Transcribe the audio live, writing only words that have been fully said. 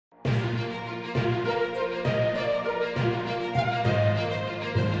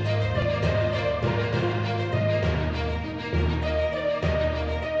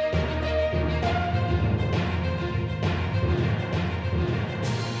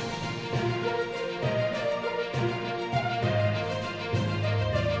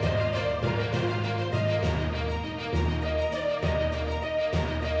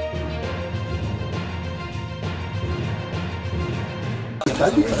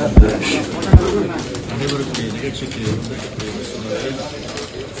அனைவருடைய நிகழ்ச்சிக்கு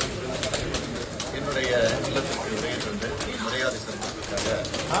என்னுடைய இல்லத்திற்கு உரையை தந்து மரியாதை செலுத்துவதற்காக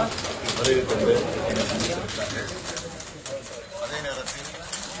வருகை தந்து என்னை சந்தித்திருக்கிறார்கள். அதே நேரத்தில்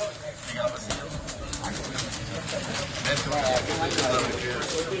மிக அவசியம் மேற்கு வர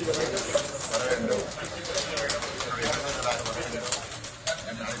வேண்டும், என்னுடைய விருந்தினராக வர வேண்டும்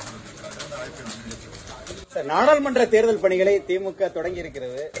என்று அழைத்திருக்கிறார்கள். அந்த அழைப்பை சார், நாடாளுமன்ற தேர்தல் பணிகளை திமுக தொடங்கி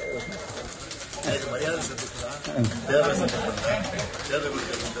இருக்கிறது. மரியாதை செலுத்திக்கலாம், தேர்தல் சட்டப்பட்ட தேர்தல்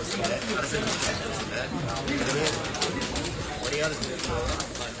அரசியல் மரியாதை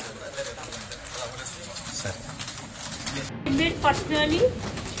met personally,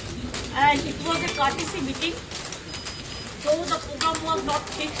 and it was a courtesy meeting. So the program was not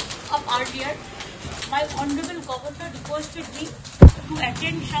fixed up earlier. My honorable governor requested me to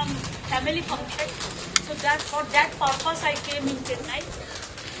attend some family function. So that for that purpose I came in Chennai.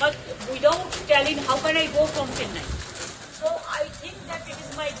 But without Stalin, how can I go from Chennai? So I think that it is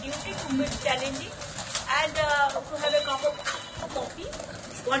my duty to meet Stalin and to have a cup of coffee.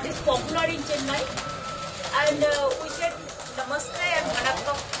 What is popular in Chennai? And we said Namaste and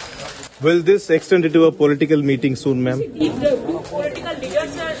Vanakkam. Will this extend into a political meeting soon, ma'am? If the two political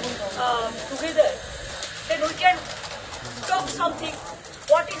leaders are together, then we can talk something.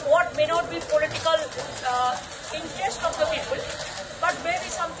 What may not be political interest of the people, but maybe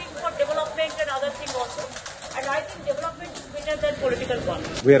something for development and other things also. And I think development is better than political one.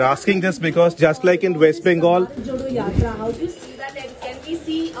 We are asking this because just like in West Bengal, how do you see that, and can we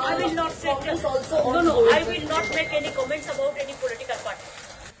see I will not say also no, I will not make any comments about any political party.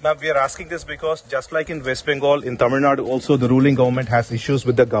 ma'am, we are asking this because just like in West Bengal, in Tamil Nadu also the ruling government has issues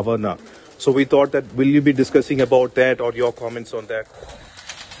with the governor. So we thought that will you be discussing about that or your comments on that?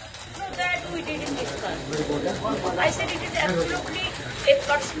 No, that we didn't discuss. I said it is absolutely a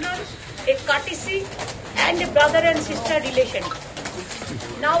personal, a courtesy and a brother and sister relation.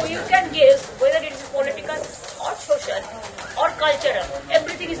 Now you can guess whether it is political or social or cultural.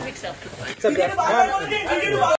 Everything is mixed up.